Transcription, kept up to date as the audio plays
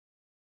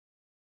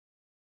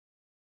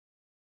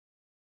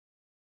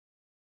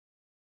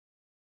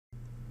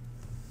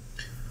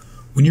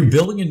When you're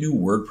building a new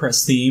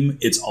WordPress theme,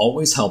 it's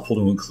always helpful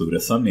to include a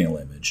thumbnail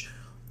image.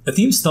 A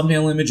theme's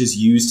thumbnail image is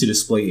used to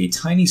display a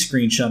tiny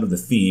screenshot of the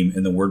theme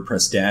in the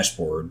WordPress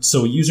dashboard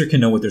so a user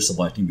can know what they're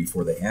selecting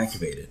before they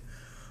activate it.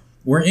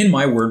 We're in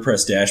my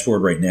WordPress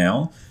dashboard right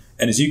now,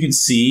 and as you can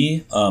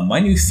see, my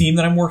new theme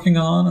that I'm working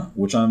on,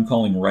 which I'm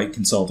calling Reich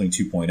Consulting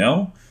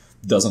 2.0,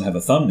 doesn't have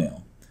a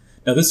thumbnail.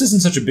 Now, this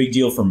isn't such a big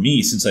deal for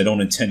me since I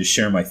don't intend to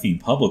share my theme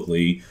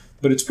publicly,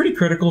 but it's pretty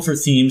critical for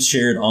themes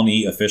shared on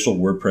the official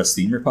WordPress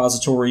theme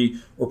repository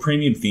or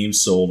premium themes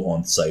sold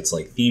on sites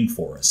like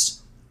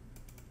ThemeForest.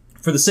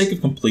 For the sake of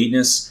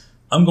completeness,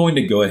 I'm going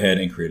to go ahead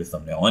and create a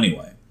thumbnail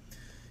anyway.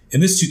 In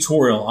this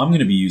tutorial, I'm going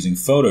to be using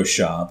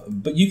Photoshop,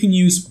 but you can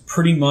use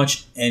pretty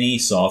much any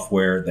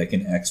software that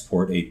can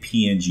export a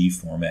PNG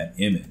format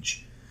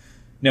image.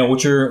 Now,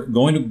 what you're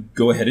going to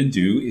go ahead and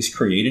do is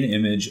create an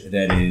image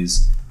that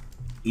is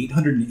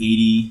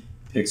 880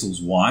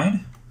 pixels wide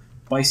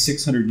by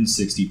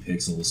 660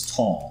 pixels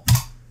tall.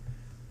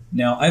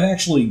 Now, I've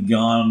actually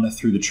gone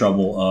through the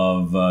trouble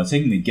of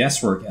taking the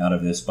guesswork out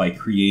of this by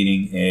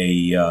creating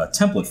a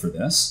template for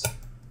this.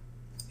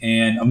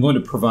 And I'm going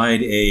to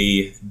provide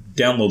a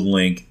download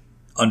link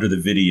under the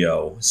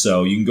video,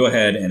 so you can go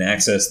ahead and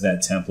access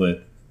that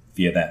template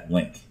via that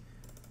link.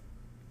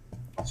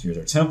 So here's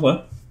our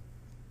template.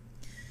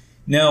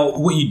 Now,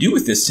 what you do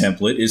with this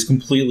template is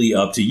completely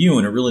up to you,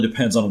 and it really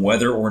depends on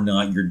whether or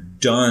not you're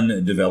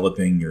done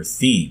developing your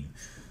theme.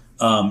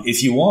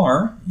 If you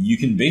are, you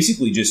can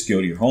basically just go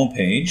to your home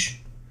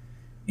page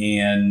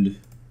and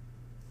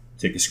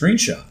take a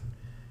screenshot.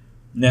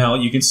 Now,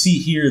 you can see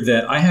here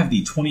that I have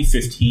the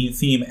 2015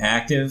 theme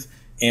active,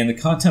 and the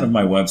content of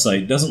my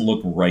website doesn't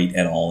look right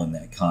at all in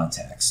that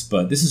context.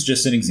 But this is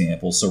just an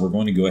example, so we're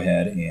going to go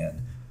ahead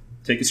and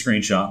take a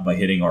screenshot by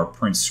hitting our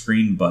print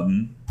screen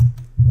button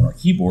on our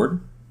keyboard,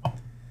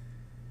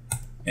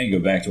 and go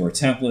back to our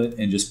template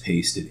and just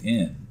paste it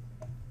in.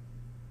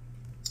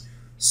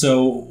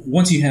 So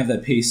once you have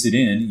that pasted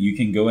in, you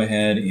can go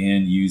ahead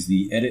and use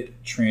the Edit,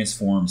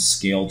 Transform,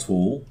 Scale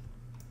tool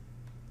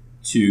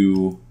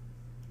to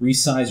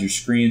resize your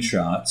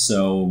screenshot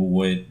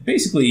so it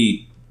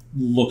basically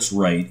looks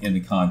right in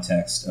the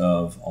context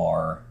of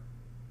our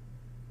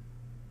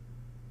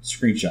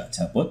screenshot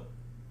template.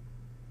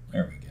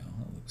 There we go.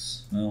 That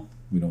looks, well,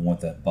 we don't want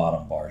that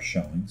bottom bar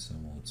showing, so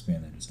we'll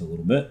expand that just a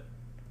little bit.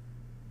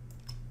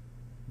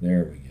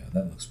 There we go.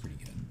 That looks pretty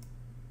good.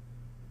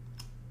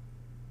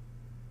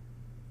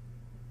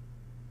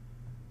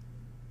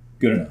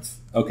 Good enough.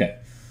 Okay,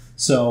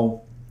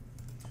 so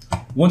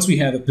once we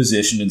have it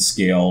positioned and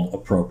scaled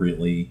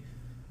appropriately,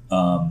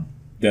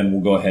 then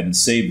we'll go ahead and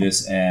save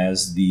this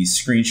as the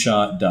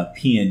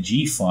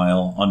screenshot.png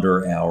file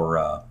under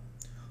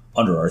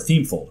our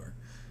theme folder.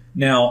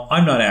 Now,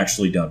 I'm not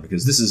actually done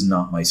because this is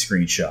not my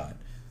screenshot.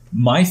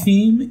 My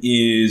theme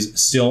is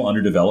still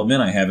under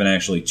development. I haven't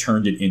actually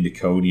turned it into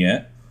code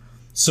yet.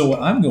 So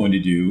what I'm going to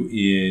do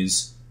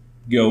is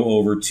go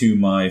over to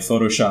my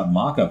Photoshop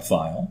mockup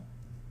file.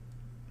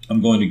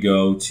 I'm going to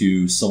go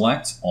to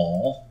Select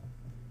All,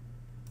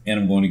 and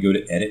I'm going to go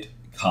to Edit,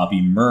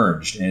 Copy,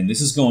 Merged. And this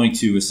is going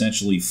to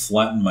essentially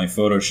flatten my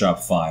Photoshop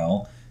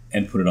file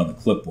and put it on the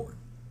clipboard.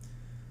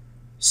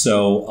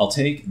 So I'll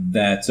take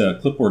that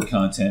clipboard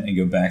content and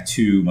go back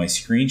to my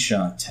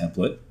screenshot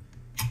template,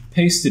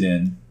 paste it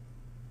in,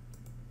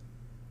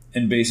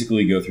 and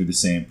basically go through the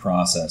same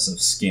process of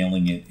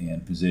scaling it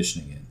and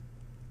positioning it.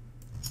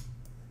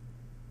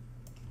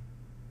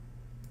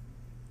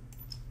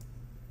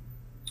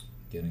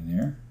 Getting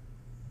there.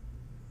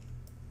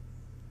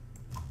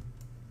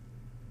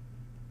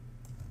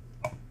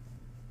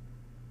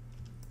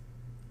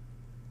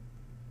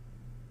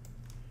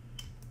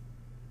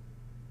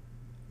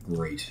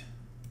 Great.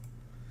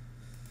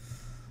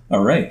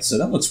 All right, so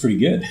that looks pretty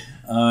good.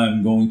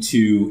 I'm going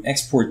to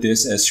export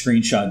this as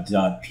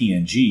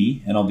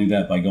screenshot.png, and I'll do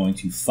that by going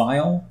to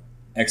File,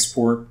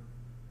 Export,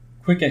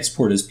 Quick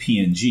Export as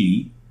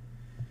PNG.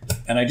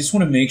 And I just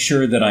want to make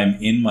sure that I'm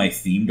in my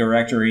theme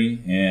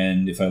directory.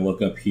 And if I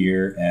look up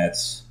here at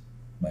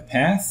my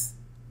path,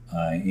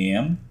 I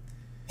am.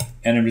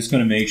 And I'm just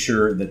going to make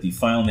sure that the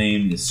file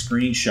name is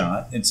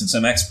screenshot. And since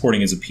I'm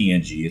exporting as a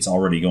PNG, it's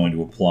already going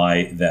to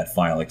apply that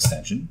file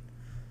extension.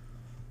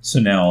 So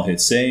now I'll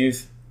hit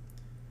save.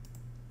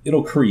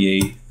 It'll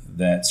create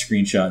that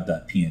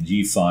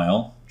screenshot.png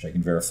file, which I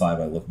can verify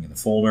by looking in the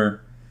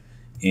folder.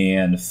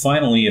 And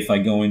finally, if I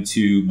go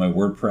into my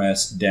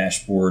WordPress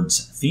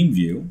dashboard's theme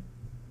view,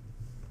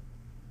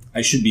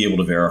 I should be able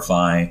to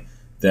verify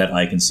that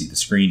I can see the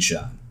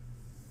screenshot.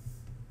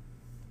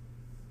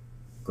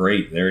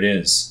 Great, there it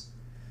is.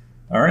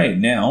 All right,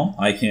 now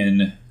I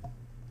can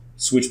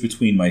switch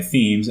between my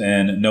themes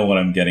and know what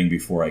I'm getting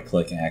before I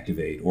click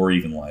Activate or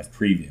even Live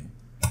Preview.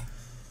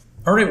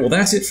 All right, well,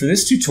 that's it for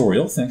this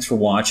tutorial. Thanks for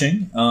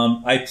watching.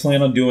 I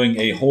plan on doing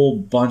a whole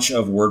bunch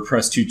of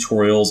WordPress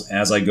tutorials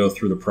as I go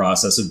through the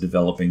process of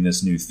developing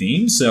this new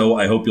theme, so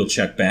I hope you'll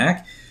check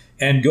back.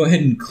 And go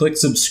ahead and click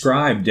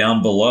subscribe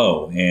down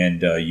below,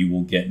 and you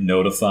will get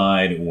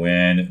notified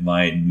when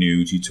my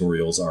new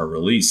tutorials are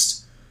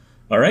released.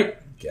 All right,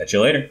 Catch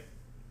you later.